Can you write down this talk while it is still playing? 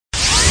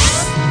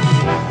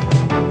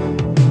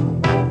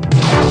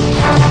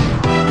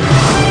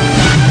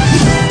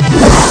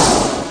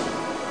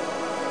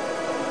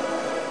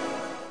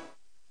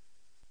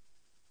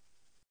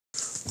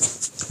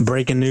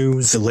breaking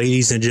news,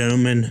 ladies and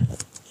gentlemen.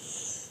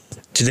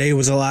 Today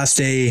was the last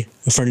day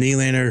for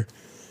Nylander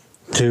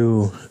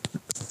to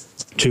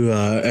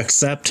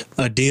accept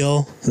a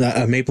deal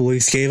that Maple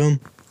Leafs gave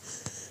him.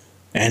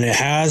 And it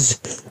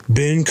has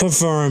been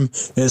confirmed.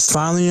 It's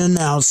finally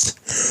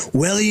announced.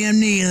 William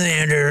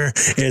Nylander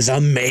is a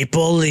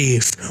Maple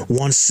Leaf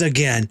once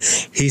again.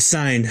 He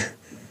signed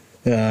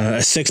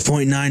a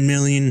 $6.9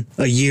 million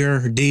a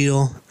year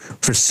deal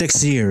for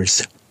 6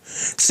 years.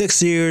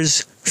 6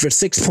 years for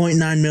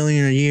 $6.9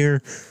 million a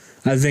year.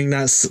 I think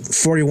that's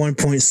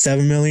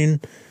 $41.7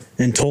 million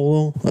in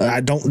total.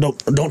 I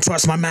don't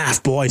trust my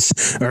math,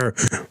 boys or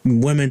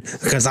women,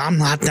 because I'm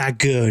not that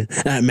good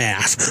at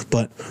math.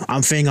 But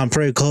I'm thinking I'm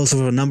pretty close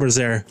with the numbers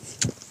there.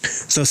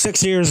 So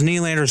 6 years,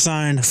 Nylander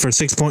signed for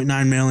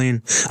 $6.9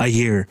 million a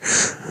year.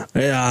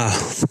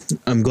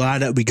 I'm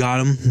glad that we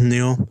got him. You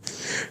know,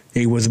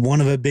 he was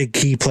one of the big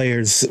key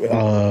players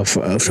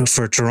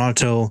for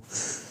Toronto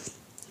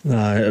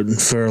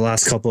for the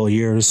last couple of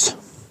years.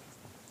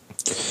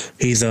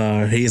 He's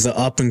an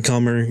up and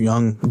comer,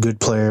 young, good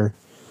player.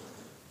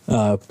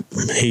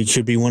 He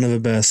should be one of the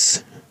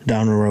best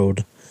down the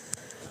road.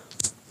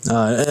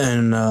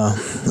 And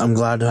I'm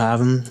glad to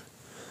have him.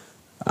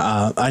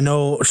 I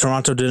know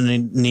Toronto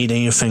didn't need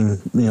anything,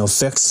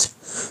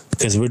 fixed,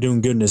 because we're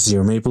doing good this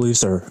year. Maple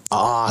Leafs are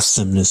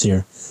awesome this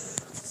year.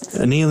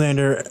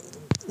 Nylander's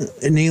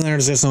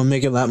just gonna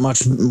make it that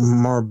much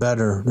more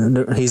better.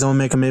 He's gonna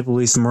make a Maple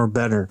Leafs more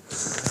better,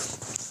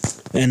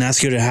 and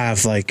that's good to have.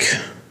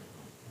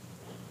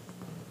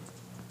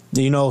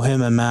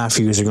 Him and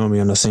Matthews are gonna be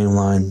on the same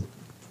line.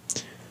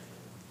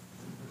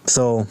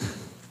 So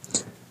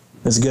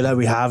it's good that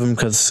we have him,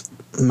 because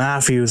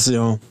Matthews,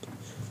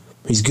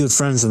 he's good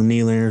friends with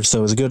Nylander,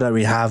 so it's good that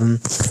we have him.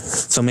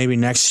 So maybe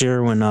next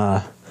year when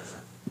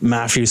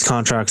Matthews'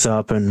 contract's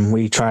up and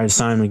we try to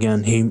sign him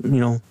again,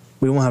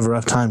 we won't have a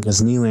rough time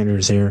because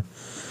Nylander's here.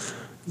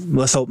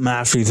 Let's hope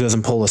Matthews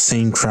doesn't pull the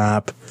same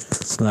crap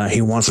that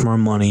he wants more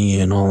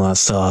money and all that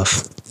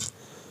stuff.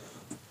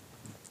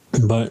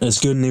 But it's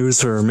good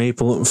news for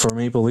Maple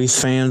Leafs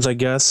fans, I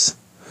guess.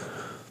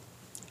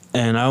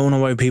 And I don't know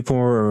why people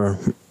are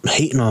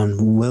hating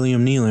on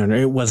William Nylander.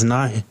 It was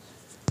not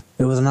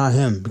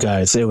him,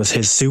 guys. It was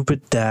his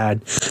stupid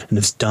dad and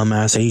his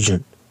dumbass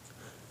agent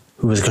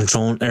who was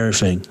controlling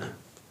everything.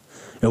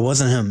 It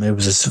wasn't him. It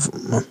was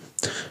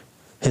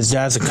his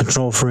dad's a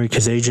control freak.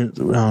 His agent,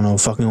 I don't know,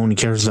 fucking only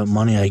cares about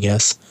money, I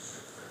guess.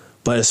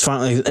 But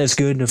it's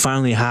good to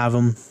finally have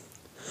him.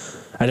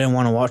 I didn't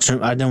want to watch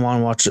him. I didn't want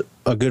to watch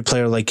a good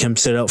player like him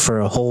sit out for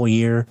a whole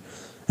year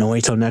and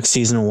wait till next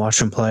season and watch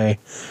him play.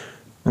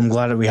 I'm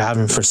glad that we have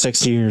him for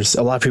 6 years.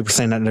 A lot of people are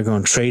saying that they're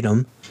going to trade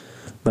him,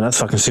 but that's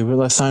fucking stupid.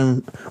 Let's sign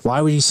him.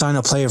 Why would you sign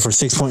a player for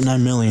 $6.9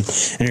 million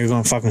and you're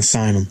going to fucking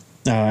sign him?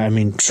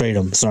 Trade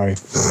him. Sorry.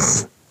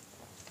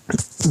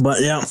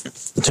 But yeah,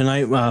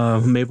 tonight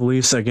Maple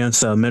Leafs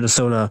against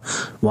Minnesota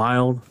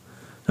Wild.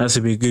 That's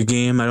gonna be a good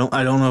game. I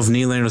don't know if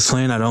Nylander's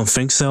playing. I don't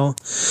think so.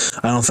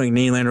 I don't think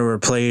Nylander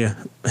would play.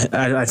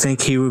 I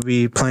think he would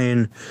be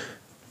playing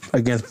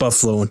against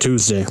Buffalo on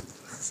Tuesday.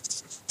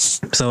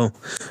 So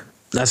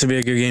that's gonna be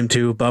a good game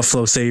too.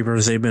 Buffalo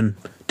Sabres, they've been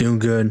doing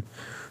good.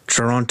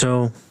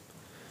 Toronto,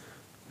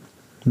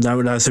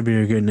 that should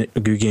be a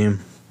good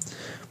game.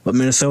 But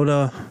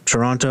Minnesota,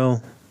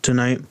 Toronto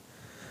tonight.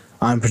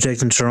 I'm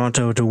predicting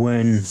Toronto to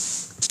win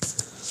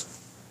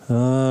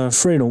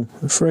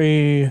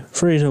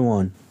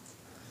 3-1.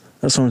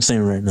 That's what I'm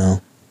saying right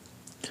now.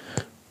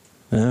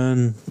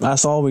 And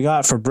that's all we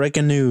got for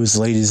breaking news,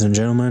 ladies and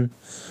gentlemen.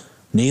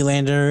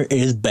 Nylander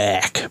is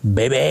back,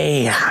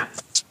 baby.